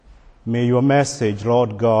May your message,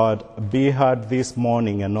 Lord God, be heard this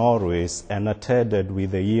morning and always, and attended with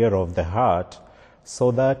the ear of the heart, so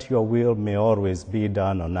that your will may always be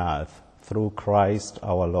done on earth, through Christ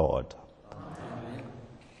our Lord. Amen.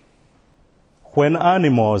 When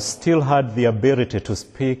animals still had the ability to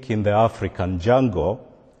speak in the African jungle,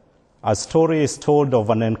 a story is told of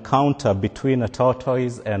an encounter between a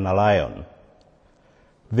tortoise and a lion.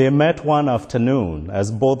 They met one afternoon as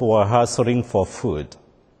both were hustling for food.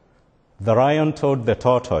 The lion told the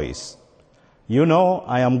tortoise, "You know,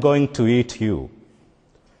 I am going to eat you."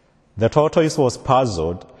 The tortoise was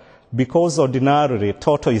puzzled because ordinarily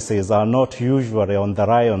tortoises are not usually on the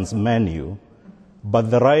lion's menu,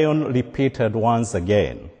 but the lion repeated once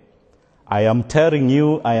again, "I am telling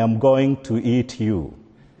you, I am going to eat you."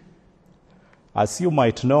 As you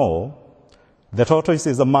might know, the tortoise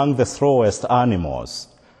is among the slowest animals,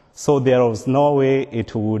 so there was no way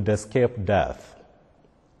it would escape death.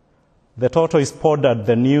 The tortoise pondered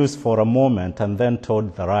the news for a moment and then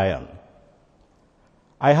told the lion,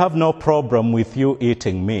 "I have no problem with you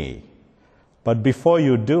eating me, but before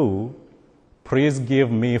you do, please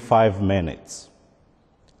give me 5 minutes.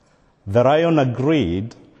 The lion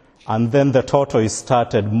agreed, and then the tortoise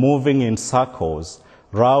started moving in circles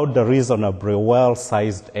round a reasonably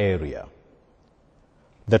well-sized area.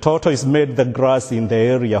 The tortoise made the grass in the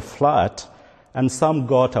area flat, and some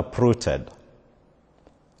got uprooted.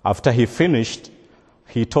 After he finished,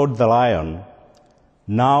 he told the lion,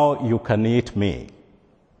 "Now you can eat me."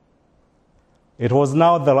 It was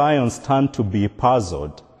now the lion's turn to be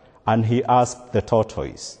puzzled, and he asked the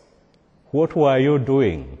tortoise, "What were you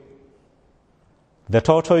doing?" The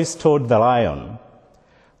tortoise told the lion,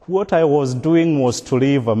 "What I was doing was to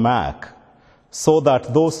leave a mark, so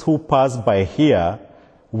that those who pass by here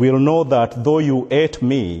will know that though you ate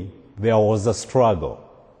me, there was a struggle.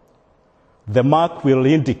 The mark will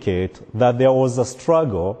indicate that there was a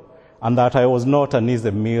struggle and that I was not an easy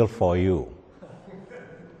meal for you."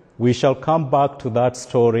 We shall come back to that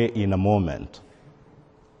story in a moment.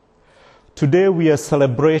 Today we are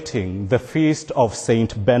celebrating the feast of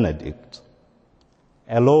Saint Benedict,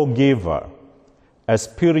 a lawgiver, a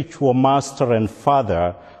spiritual master and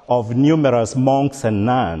father of numerous monks and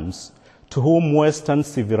nuns, to whom Western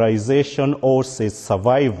civilization owes its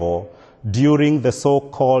survival during the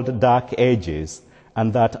so-called Dark Ages,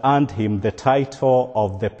 and that earned him the title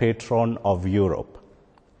of the patron of Europe.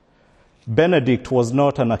 Benedict was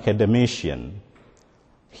not an academician.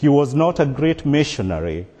 He was not a great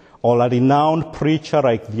missionary or a renowned preacher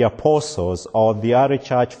like the apostles or the early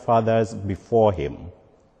church fathers before him.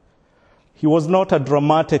 He was not a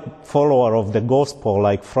dramatic follower of the gospel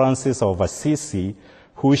like Francis of Assisi,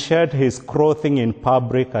 who shared his clothing in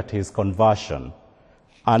public at his conversion,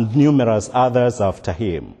 and numerous others after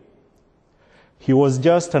him. He was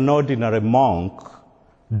just an ordinary monk,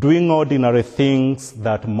 doing ordinary things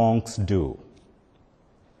that monks do.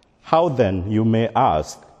 How then, you may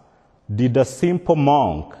ask, did a simple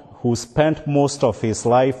monk who spent most of his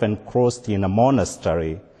life enclosed in a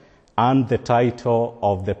monastery earn the title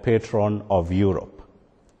of the patron of Europe?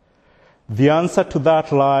 The answer to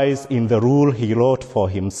that lies in the rule he wrote for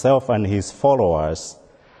himself and his followers,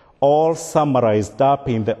 all summarized up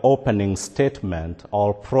in the opening statement,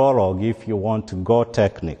 or prologue if you want to go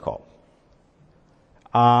technical.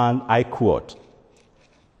 And I quote,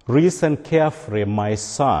 "Listen carefully, my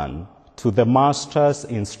son, to the master's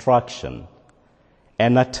instruction,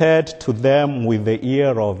 and attend to them with the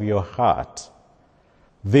ear of your heart.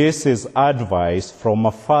 This is advice from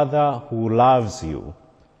a father who loves you.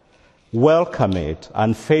 Welcome it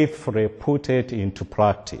and faithfully put it into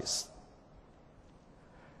practice."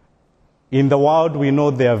 In the world, we know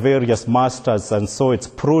there are various masters, and so it's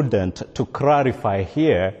prudent to clarify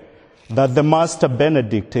here that the Master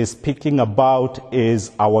Benedict is speaking about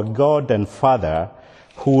is our God and Father,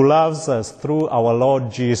 who loves us through our Lord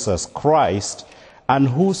Jesus Christ, and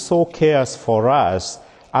who so cares for us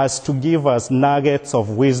as to give us nuggets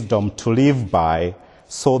of wisdom to live by,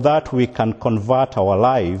 so that we can convert our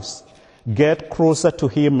lives, get closer to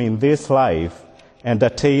Him in this life, and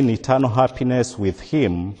attain eternal happiness with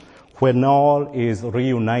Him when all is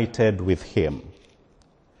reunited with Him.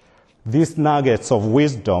 These nuggets of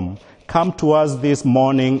wisdom come to us this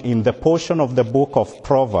morning in the portion of the book of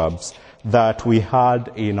Proverbs that we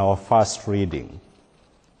had in our first reading.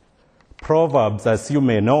 Proverbs, as you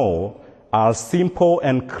may know, are simple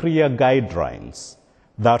and clear guidelines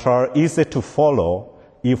that are easy to follow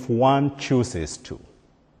if one chooses to.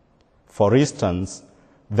 For instance,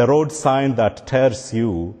 the road sign that tells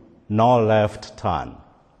you no left turn.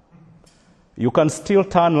 You can still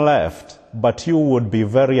turn left, but you would be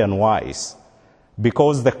very unwise,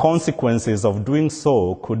 because the consequences of doing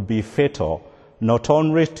so could be fatal not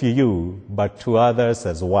only to you, but to others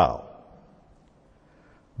as well.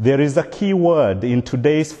 There is a key word in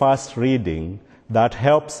today's first reading that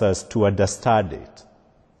helps us to understand it.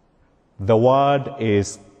 The word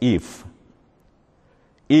is if.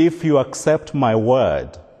 If you accept my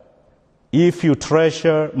word, if you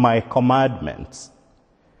treasure my commandments,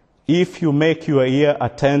 if you make your ear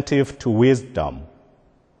attentive to wisdom,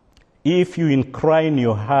 if you incline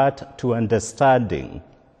your heart to understanding,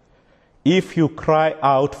 if you cry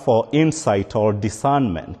out for insight or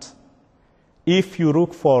discernment, if you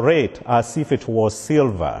look for it as if it was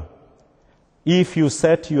silver, if you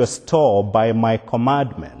set your store by my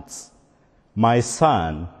commandments, my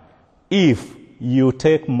son, if you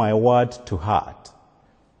take my word to heart.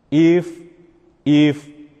 If.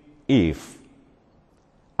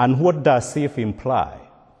 And what does if imply?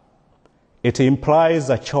 It implies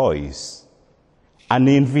a choice, an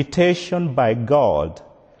invitation by God,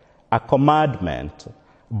 a commandment,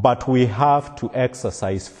 but we have to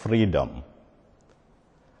exercise freedom.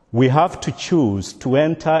 We have to choose to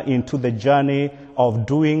enter into the journey of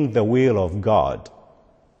doing the will of God.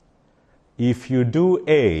 If you do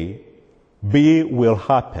A, B will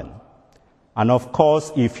happen. And of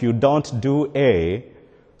course, if you don't do A,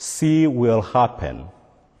 C will happen.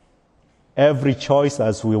 Every choice,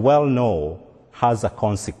 as we well know, has a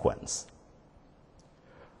consequence.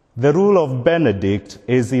 The Rule of Benedict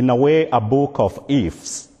is in a way a book of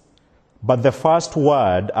ifs, but the first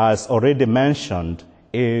word, as already mentioned,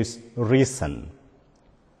 is reason.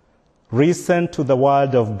 Listen to the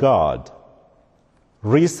word of God.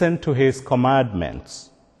 Listen to his commandments.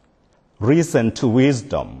 Listen to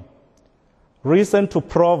wisdom. Listen to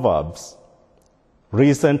Proverbs.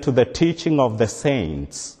 Listen to the teaching of the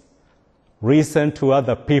saints. Listen to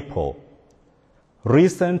other people.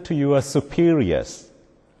 Listen to your superiors.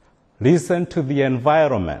 Listen to the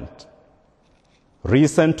environment.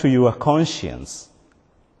 Listen to your conscience.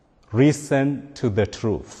 Listen to the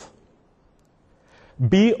truth.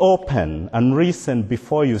 Be open and listen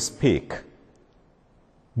before you speak.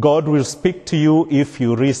 God will speak to you if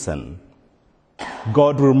you listen.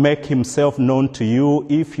 God will make himself known to you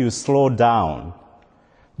if you slow down.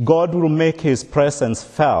 God will make his presence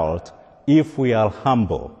felt if we are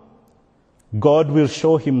humble. God will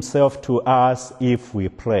show himself to us if we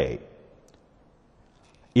pray.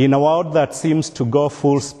 In a world that seems to go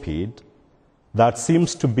full speed, that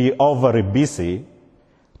seems to be overly busy,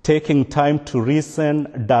 taking time to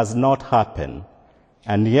listen does not happen.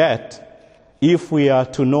 And yet, if we are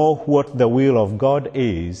to know what the will of God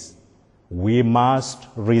is, we must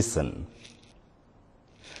listen.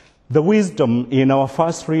 The wisdom in our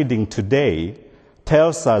first reading today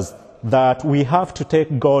tells us that we have to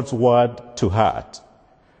take God's word to heart,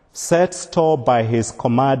 set store by his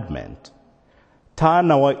commandment, turn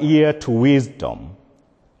our ear to wisdom,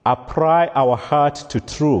 apply our heart to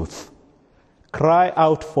truth, cry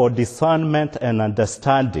out for discernment and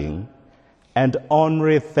understanding, and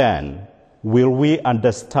only then will we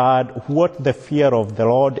understand what the fear of the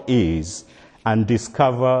Lord is and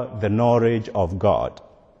discover the knowledge of God.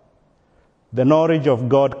 The knowledge of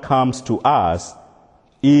God comes to us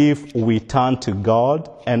if we turn to God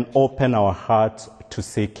and open our hearts to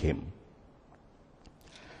seek him.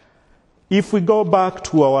 If we go back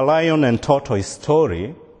to our lion and tortoise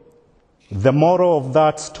story, the moral of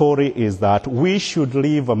that story is that we should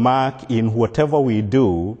leave a mark in whatever we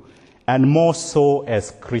do, and more so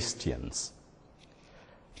as Christians.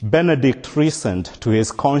 Benedict listened to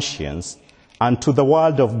his conscience and to the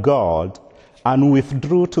word of God and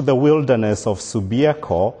withdrew to the wilderness of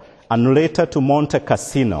Subiaco and later to Monte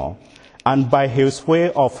Cassino, and by his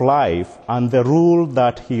way of life and the rule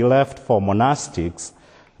that he left for monastics,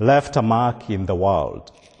 left a mark in the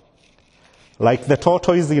world. Like the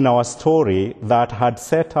tortoise in our story that had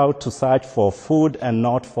set out to search for food and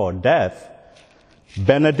not for death,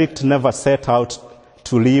 Benedict never set out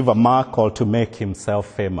to leave a mark or to make himself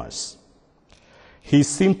famous. He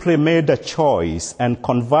simply made a choice and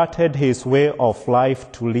converted his way of life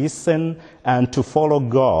to listen and to follow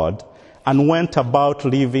God, and went about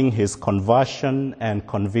living his conversion and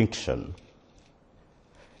conviction.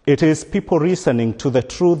 It is people listening to the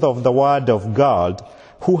truth of the Word of God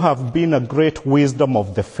who have been a great wisdom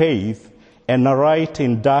of the faith and a light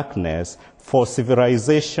in darkness for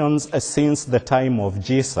civilizations since the time of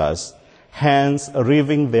Jesus, hence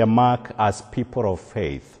leaving their mark as people of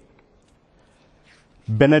faith.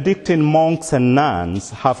 Benedictine monks and nuns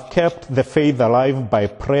have kept the faith alive by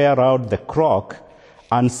prayer round the clock,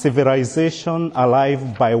 and civilization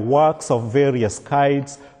alive by works of various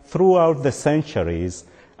kinds throughout the centuries,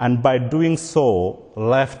 and by doing so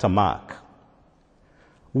left a mark.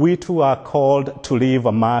 We too are called to leave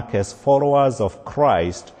a mark as followers of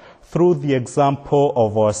Christ through the example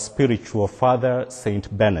of our spiritual father,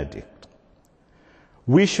 Saint Benedict.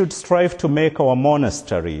 We should strive to make our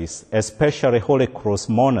monasteries, especially Holy Cross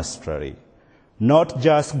Monastery, not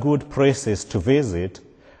just good places to visit,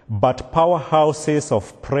 but powerhouses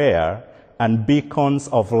of prayer and beacons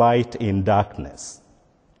of light in darkness.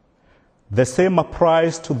 The same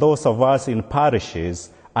applies to those of us in parishes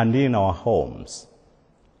and in our homes.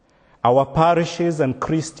 Our parishes and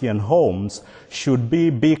Christian homes should be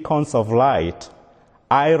beacons of light,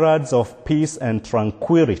 irons of peace and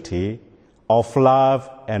tranquility, of love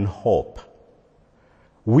and hope.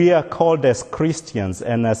 We are called as Christians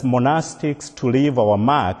and as monastics to leave our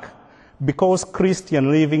mark, because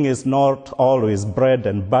Christian living is not always bread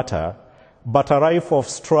and butter, but a life of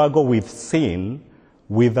struggle with sin,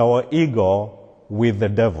 with our ego, with the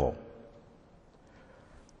devil.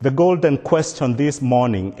 The golden question this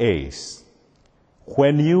morning is,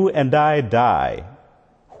 when you and I die,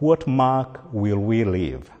 what mark will we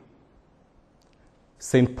leave?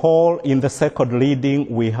 St. Paul, in the second reading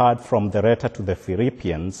we heard from the letter to the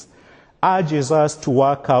Philippians, urges us to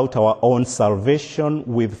work out our own salvation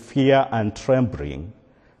with fear and trembling,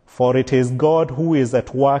 for it is God who is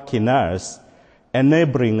at work in us,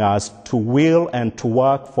 enabling us to will and to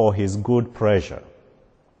work for his good pleasure.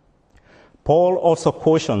 Paul also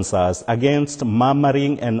cautions us against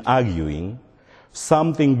murmuring and arguing,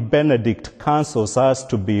 something Benedict counsels us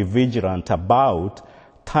to be vigilant about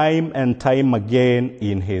time and time again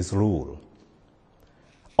in his rule.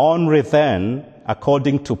 Only then,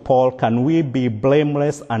 according to Paul, can we be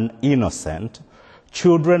blameless and innocent,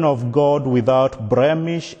 children of God without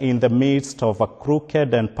blemish in the midst of a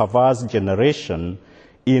crooked and perverse generation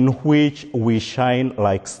in which we shine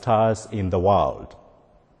like stars in the world.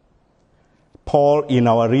 Paul, in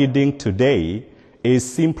our reading today,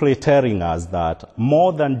 is simply telling us that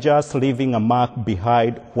more than just leaving a mark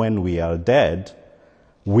behind when we are dead,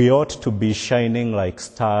 we ought to be shining like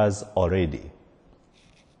stars already.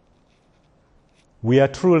 We are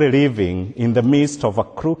truly living in the midst of a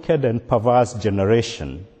crooked and perverse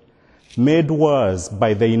generation, made worse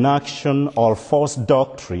by the inaction of false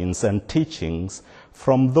doctrines and teachings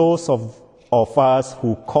from those of us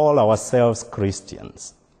who call ourselves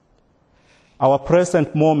Christians. Our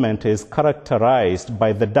present moment is characterized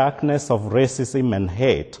by the darkness of racism and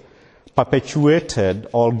hate, perpetuated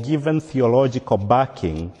or given theological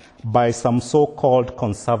backing by some so-called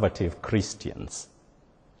conservative Christians.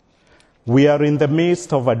 We are in the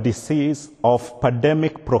midst of a disease of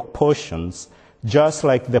pandemic proportions, just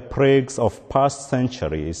like the plagues of past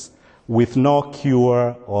centuries, with no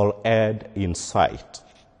cure or end in sight.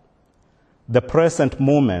 The present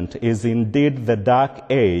moment is indeed the dark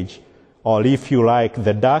age, or if you like,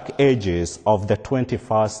 the dark ages of the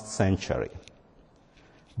 21st century.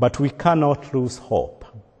 But we cannot lose hope.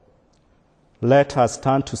 Let us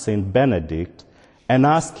turn to Saint Benedict and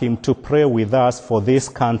ask him to pray with us for this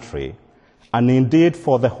country, and indeed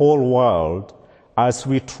for the whole world, as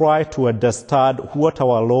we try to understand what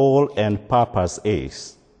our role and purpose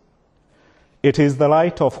is. It is the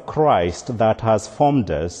light of Christ that has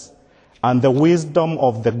formed us, and the wisdom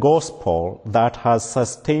of the gospel that has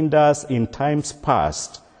sustained us in times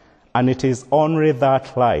past, and it is only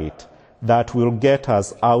that light that will get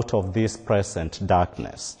us out of this present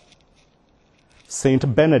darkness.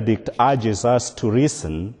 Saint Benedict urges us to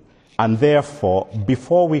reason, and therefore,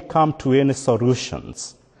 before we come to any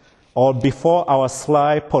solutions, or before our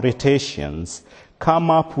sly politicians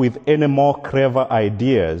come up with any more clever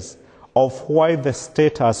ideas of why the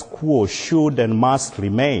status quo should and must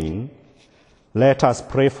remain, let us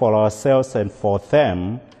pray for ourselves and for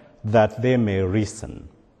them that they may reason.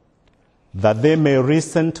 That they may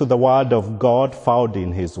listen to the word of God found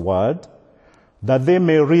in his word, that they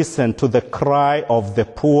may listen to the cry of the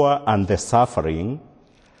poor and the suffering,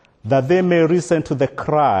 that they may listen to the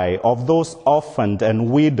cry of those orphaned and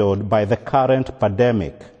widowed by the current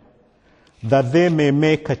pandemic, that they may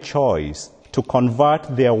make a choice to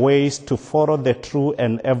convert their ways to follow the true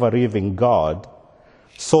and ever-living God,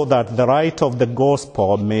 so that the light of the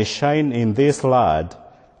gospel may shine in this land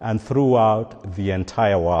and throughout the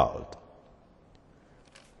entire world.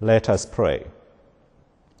 Let us pray.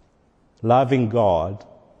 Loving God,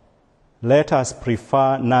 let us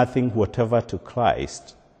prefer nothing whatever to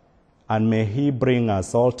Christ, and may he bring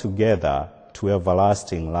us all together to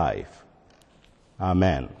everlasting life.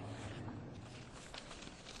 Amen.